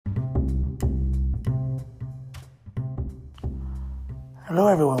Hello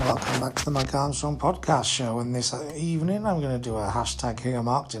everyone, welcome back to the Mike Armstrong podcast show. And this evening I'm going to do a hashtag Here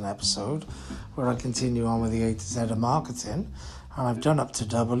Marketing episode where I continue on with the A to Z of marketing. And I've done up to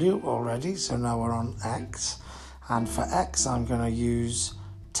W already, so now we're on X. And for X I'm going to use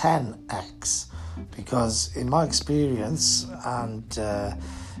 10X because in my experience and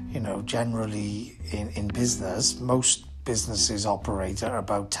generally in business, most businesses operate at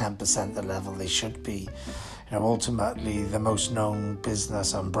about 10% the level they should be. Ultimately, the most known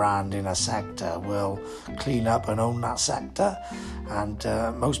business and brand in a sector will clean up and own that sector. And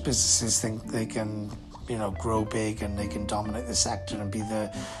most businesses think they can, grow big and they can dominate the sector and be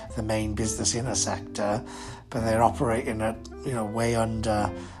the main business in a sector, but they're operating at, way under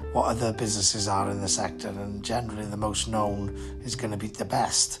what other businesses are in the sector. And generally, the most known is going to be the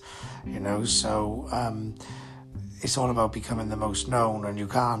best, it's all about becoming the most known, and you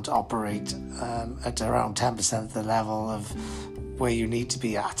can't operate at around 10% the level of where you need to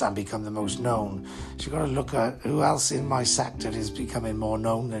be at and become the most known. So you've got to look at who else in my sector is becoming more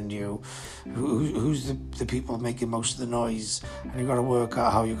known than you, who's the people making most of the noise, and you've got to work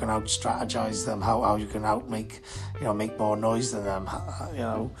out how you can out-strategize them, how you can make more noise than them,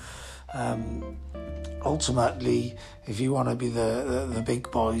 Ultimately, if you want to be the big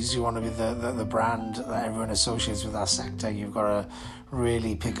boys, you want to be the brand that everyone associates with that sector, you've got to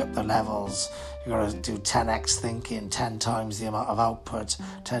really pick up the levels. You've got to do 10x thinking, 10 times the amount of output,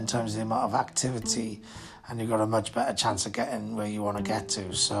 10 times the amount of activity, and you've got a much better chance of getting where you want to get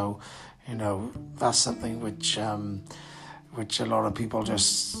to. So, that's something which a lot of people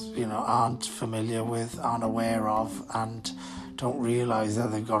just, aren't familiar with, aren't aware of, and don't realise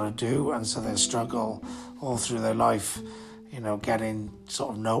that they've got to do, and so they struggle all through their life, getting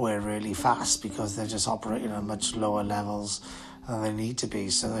sort of nowhere really fast because they're just operating at much lower levels than they need to be.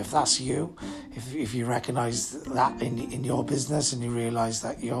 So if that's you, if you recognise that in your business and you realise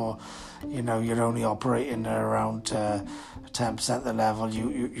that you're only operating at around 10% the level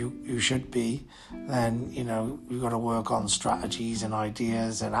you should be, then you've got to work on strategies and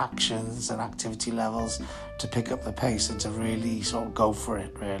ideas and actions and activity levels to pick up the pace and to really sort of go for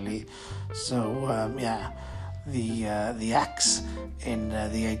it, really. So the X in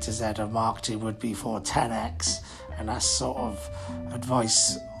the A to Z of marketing would be for 10X, and that's sort of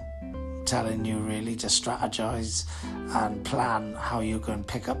advice telling you really to strategize and plan how you can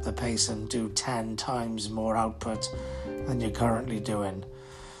pick up the pace and do 10 times more output than you're currently doing.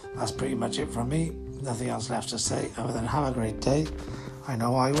 That's pretty much it from me. Nothing else left to say other than have a great day. I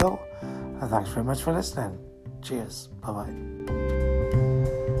know I will. And thanks very much for listening. Cheers. Bye-bye.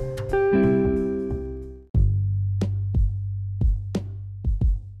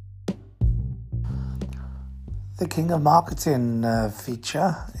 The King of Marketing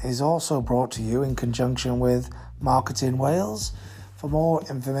feature is also brought to you in conjunction with Marketing Wales. For more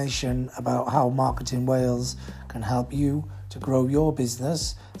information about how Marketing Wales can help you to grow your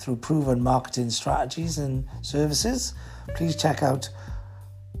business through proven marketing strategies and services, please check out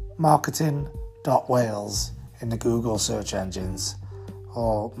marketing.wales in the Google search engines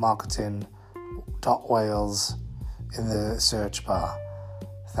or marketing.wales in the search bar.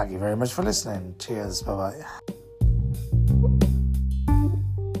 Thank you very much for listening. Cheers. Bye-bye.